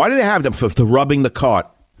 Why do they have them for rubbing the cart?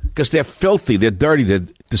 Because they're filthy. They're dirty. They're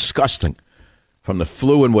disgusting from the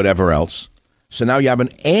flu and whatever else. So now you have an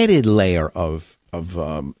added layer of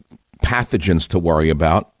pathogens to worry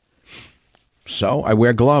about. So I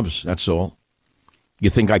wear gloves. That's all. You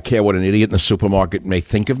think I care what an idiot in the supermarket may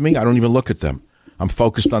think of me? I don't even look at them. I'm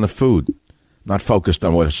focused on the food, not focused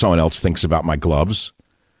on what someone else thinks about my gloves.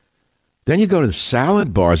 Then you go to the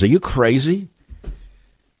salad bars. Are you crazy?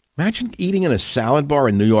 Imagine eating in a salad bar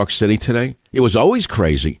in New York City today. It was always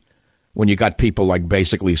crazy. when you got people like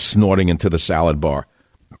basically snorting into the salad bar.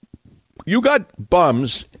 You got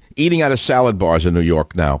bums eating out of salad bars in New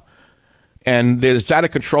York now. And it's out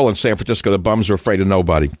of control in San Francisco. The bums are afraid of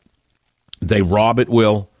nobody. They rob at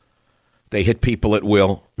will. They hit people at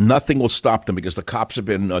will. Nothing will stop them because the cops have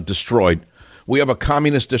been destroyed. We have a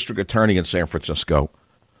communist district attorney in San Francisco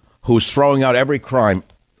who's throwing out every crime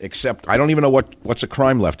except, I don't even know what's a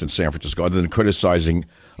crime left in San Francisco other than criticizing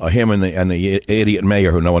him and the idiot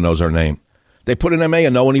mayor who no one knows her name. They put in a mayor,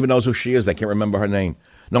 no one even knows who she is. They can't remember her name.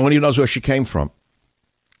 No one even knows where she came from.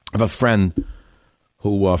 I have a friend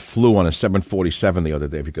who flew on a 747 the other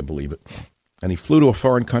day, if you could believe it. And he flew to a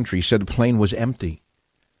foreign country. He said the plane was empty.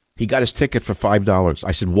 He got his ticket for $5.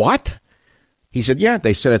 I said, what? He said, yeah,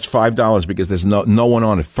 they said it's $5 because there's no one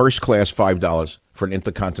on it. First class, $5 for an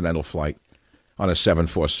intercontinental flight on a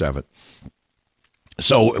 747.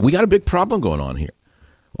 So we got a big problem going on here.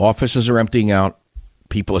 Offices are emptying out.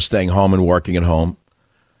 People are staying home and working at home.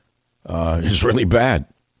 It's really bad.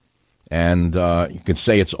 And you can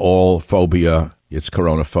say it's all phobia, it's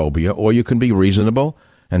Corona-Phobia, or you can be reasonable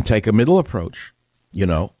and take a middle approach, you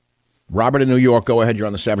know. Robert in New York, go ahead. You're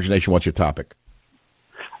on the Savage Nation. What's your topic?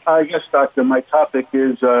 Yes, Doctor. My topic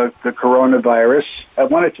is the coronavirus. I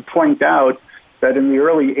wanted to point out that in the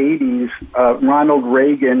early 80s, Ronald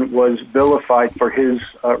Reagan was vilified for his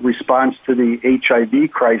response to the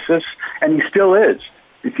HIV crisis, and he still is.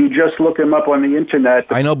 If you just look him up on the Internet.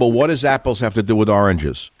 I know, but what does apples have to do with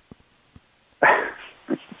oranges?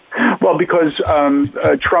 Well, because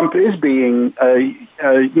Trump is being,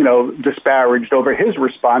 disparaged over his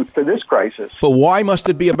response to this crisis. But why must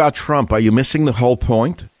it be about Trump? Are you missing the whole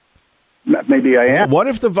point? Maybe I am. What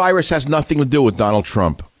if the virus has nothing to do with Donald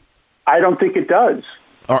Trump? I don't think it does.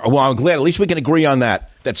 Well, I'm glad. At least we can agree on that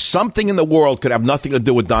something in the world could have nothing to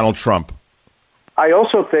do with Donald Trump. I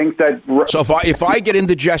also think that... So if I get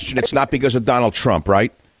indigestion, it's not because of Donald Trump,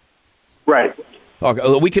 right? Right.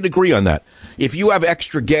 Okay, we can agree on that. If you have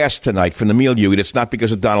extra gas tonight from the meal you eat, it's not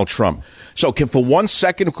because of Donald Trump. So for 1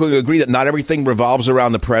 second, we agree that not everything revolves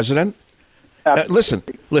around the president? Listen,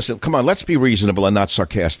 come on, let's be reasonable and not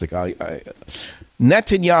sarcastic.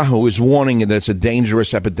 Netanyahu is warning that it's a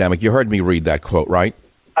dangerous epidemic. You heard me read that quote, right?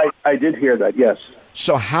 I did hear that, yes.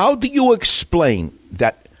 So how do you explain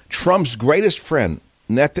that Trump's greatest friend,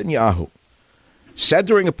 Netanyahu, said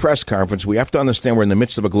during a press conference, we have to understand we're in the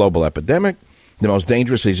midst of a global epidemic, the most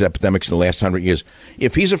dangerous of these epidemics in the last 100 years.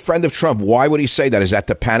 If he's a friend of Trump, why would he say that? Is that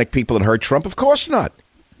to panic people and hurt Trump? Of course not.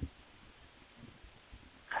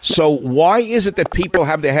 So why is it that people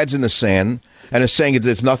have their heads in the sand and are saying that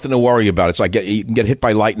there's nothing to worry about? It's like you can get hit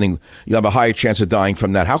by lightning. You have a higher chance of dying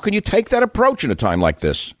from that. How can you take that approach in a time like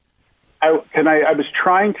this? I was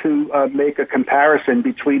trying to make a comparison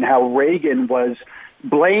between how Reagan was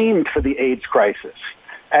blamed for the AIDS crisis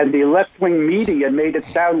and the left-wing media made it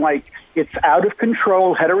sound like it's out of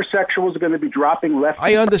control. Heterosexuals are going to be dropping left.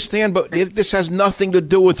 I understand, but this has nothing to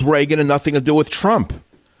do with Reagan and nothing to do with Trump.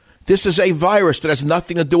 This is a virus that has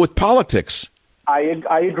nothing to do with politics. I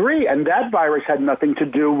agree, and that virus had nothing to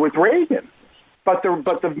do with Reagan. But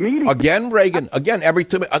the media again, Reagan again.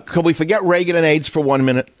 Can we forget Reagan and AIDS for 1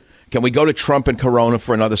 minute? Can we go to Trump and Corona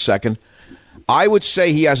for another second? I would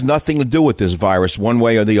say he has nothing to do with this virus, one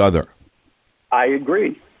way or the other. I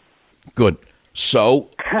agree. Good. So,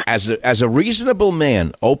 as a reasonable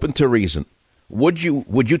man, open to reason, would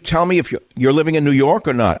you tell me if you're living in New York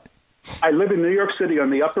or not? I live in New York City on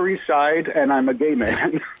the Upper East Side, and I'm a gay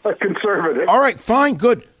man, a conservative. All right, fine,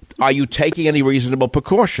 good. Are you taking any reasonable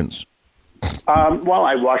precautions? Well,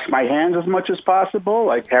 I wash my hands as much as possible.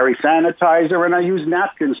 I carry sanitizer, and I use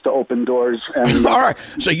napkins to open doors. And, all right,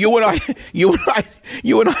 so you and I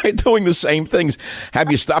are doing the same things. Have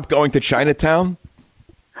you stopped going to Chinatown?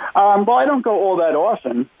 Well, I don't go all that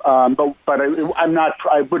often, but I'm not.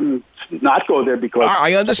 I wouldn't not go there because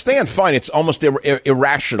I understand. Fine, it's almost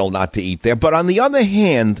irrational not to eat there. But on the other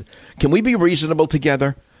hand, can we be reasonable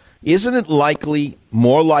together? Isn't it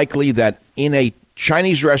more likely that in a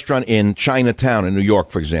Chinese restaurant in Chinatown in New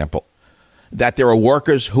York, for example, that there are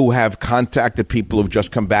workers who have contacted people who've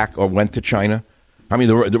just come back or went to China? I mean,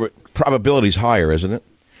 the probability is higher, isn't it?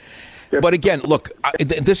 But again, look,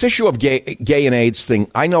 this issue of gay and AIDS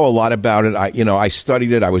thing, I know a lot about it. I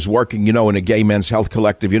studied it. I was working, in a gay men's health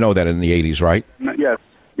collective. You know that in the 80s, right?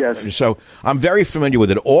 Yes. So I'm very familiar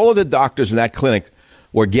with it. All of the doctors in that clinic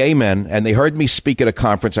were gay men, and they heard me speak at a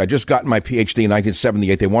conference. I just got my PhD in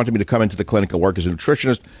 1978. They wanted me to come into the clinic and work as a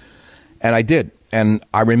nutritionist, and I did. And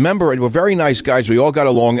I remember, they were very nice guys. We all got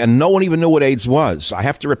along, and no one even knew what AIDS was. I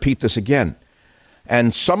have to repeat this again.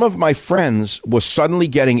 And some of my friends were suddenly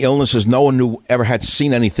getting illnesses no one knew ever had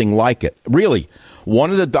seen anything like it. Really,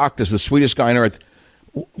 one of the doctors, the sweetest guy on earth,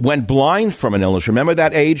 went blind from an illness. Remember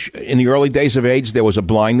that age? In the early days of AIDS, there was a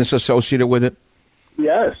blindness associated with it?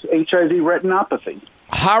 Yes, HIV retinopathy.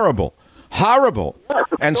 Horrible.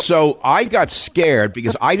 And so I got scared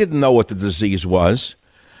because I didn't know what the disease was.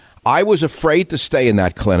 I was afraid to stay in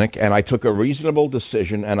that clinic, and I took a reasonable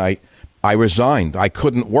decision, and I resigned. I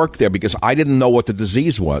couldn't work there because I didn't know what the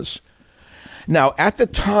disease was. Now, at the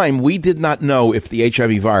time, we did not know if the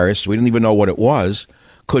HIV virus, we didn't even know what it was,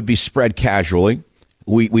 could be spread casually.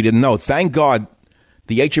 We didn't know. Thank God,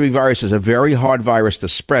 the HIV virus is a very hard virus to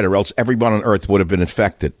spread, or else everyone on Earth would have been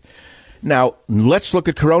infected. Now, let's look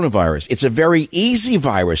at coronavirus. It's a very easy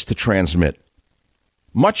virus to transmit.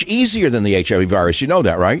 Much easier than the HIV virus. You know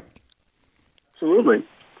that, right? Absolutely.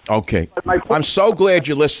 Okay. I'm so glad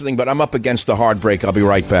you're listening, but I'm up against the hard break. I'll be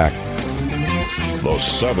right back. The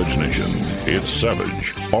Savage Nation. It's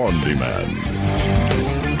Savage on Demand.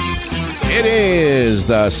 It is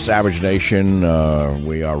the Savage Nation.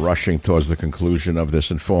 We are rushing towards the conclusion of this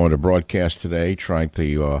informative broadcast today, trying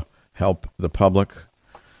to help the public,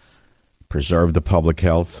 preserve the public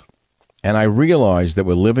health. And I realize that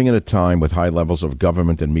we're living in a time with high levels of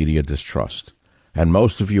government and media distrust. And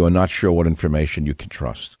most of you are not sure what information you can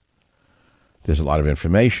trust. There's a lot of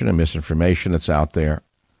information and misinformation that's out there.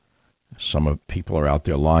 Some people are out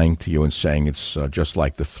there lying to you and saying it's just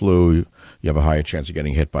like the flu. You have a higher chance of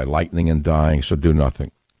getting hit by lightning and dying, so do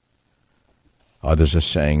nothing. Others are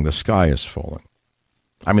saying the sky is falling.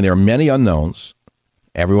 I mean, there are many unknowns.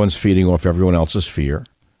 Everyone's feeding off everyone else's fear.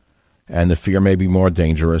 And the fear may be more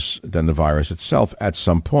dangerous than the virus itself at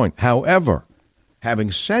some point. However,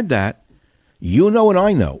 having said that, you know and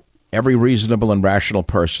I know, every reasonable and rational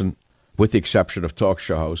person, with the exception of talk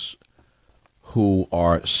show hosts, who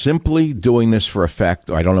are simply doing this for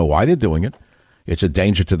effect. I don't know why they're doing it. It's a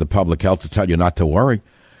danger to the public health to tell you not to worry.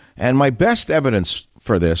 And my best evidence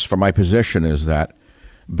for this, for my position, is that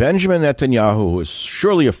Benjamin Netanyahu, who is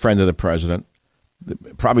surely a friend of the president,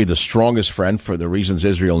 probably the strongest friend for the reasons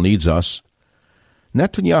Israel needs us,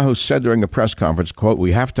 Netanyahu said during a press conference, quote,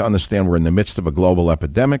 "We have to understand we're in the midst of a global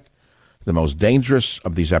epidemic, the most dangerous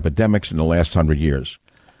of these epidemics in the last 100 years.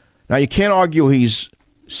 Now, you can't argue he's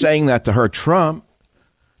saying that to hurt Trump.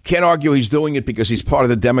 Can't argue he's doing it because he's part of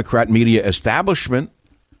the Democrat media establishment.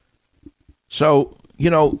 So,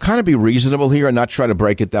 kind of be reasonable here and not try to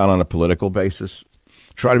break it down on a political basis.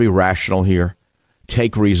 Try to be rational here.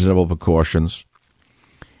 Take reasonable precautions.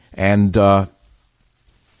 And now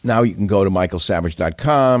you can go to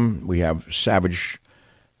michaelsavage.com. We have Savage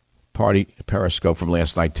Party Periscope from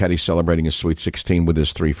last night. Teddy celebrating his Sweet 16 with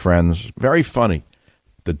his 3 friends. Very funny,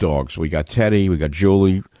 the dogs. We got Teddy, we got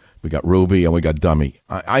Julie, we got Ruby, and we got Dummy.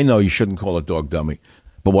 I know you shouldn't call a dog Dummy,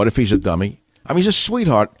 but what if he's a dummy? I mean, he's a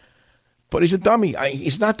sweetheart, but he's a dummy.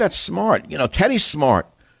 He's not that smart. Teddy's smart.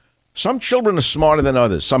 Some children are smarter than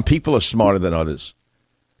others. Some people are smarter than others.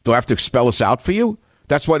 Do I have to spell this out for you?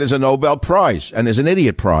 That's why there's a Nobel Prize and there's an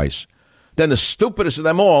idiot prize. Then the stupidest of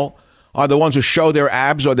them all are the ones who show their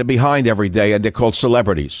abs or their behind every day, and they're called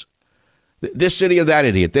celebrities. This idiot, that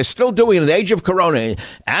idiot. They're still doing it in the age of Corona.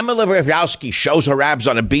 Amma Lewinsky shows her abs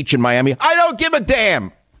on a beach in Miami. I don't give a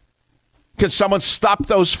damn. Can someone stop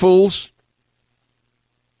those fools?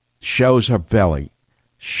 Shows her belly.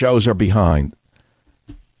 Shows her behind.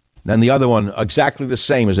 Then the other one, exactly the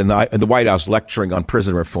same, is in the White House lecturing on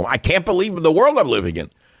prison reform. I can't believe the world I'm living in.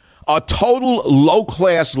 A total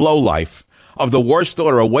low-class lowlife of the worst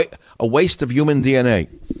order, a waste of human DNA,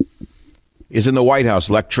 is in the White House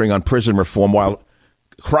lecturing on prison reform while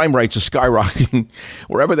crime rates are skyrocketing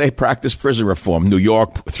wherever they practice prison reform. New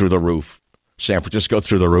York through the roof. San Francisco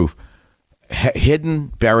through the roof. Hidden,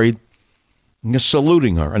 buried,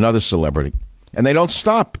 saluting her, another celebrity. And they don't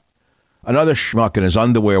stop. Another schmuck in his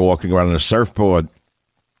underwear walking around on a surfboard.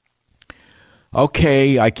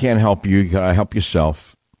 Okay, I can't help you. You gotta help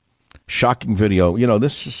yourself. Shocking video.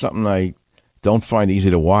 This is something I don't find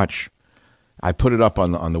easy to watch. I put it up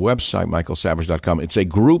on the website, michaelsavage.com. It's a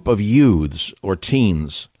group of youths or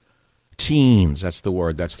teens. Teens, that's the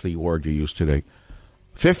word. That's the word you use today.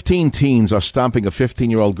 15 teens are stomping a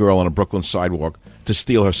 15-year-old girl on a Brooklyn sidewalk to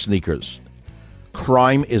steal her sneakers.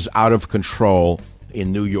 Crime is out of control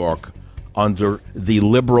in New York under the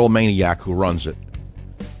liberal maniac who runs it.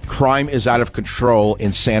 Crime is out of control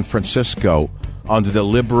in San Francisco under the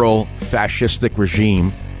liberal fascistic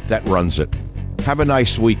regime that runs it. Have a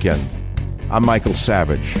nice weekend. I'm Michael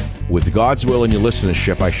Savage. With God's will and your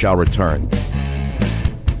listenership, I shall return.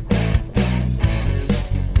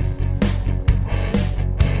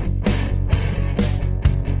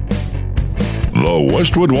 The the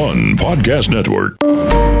Westwood One Podcast Network.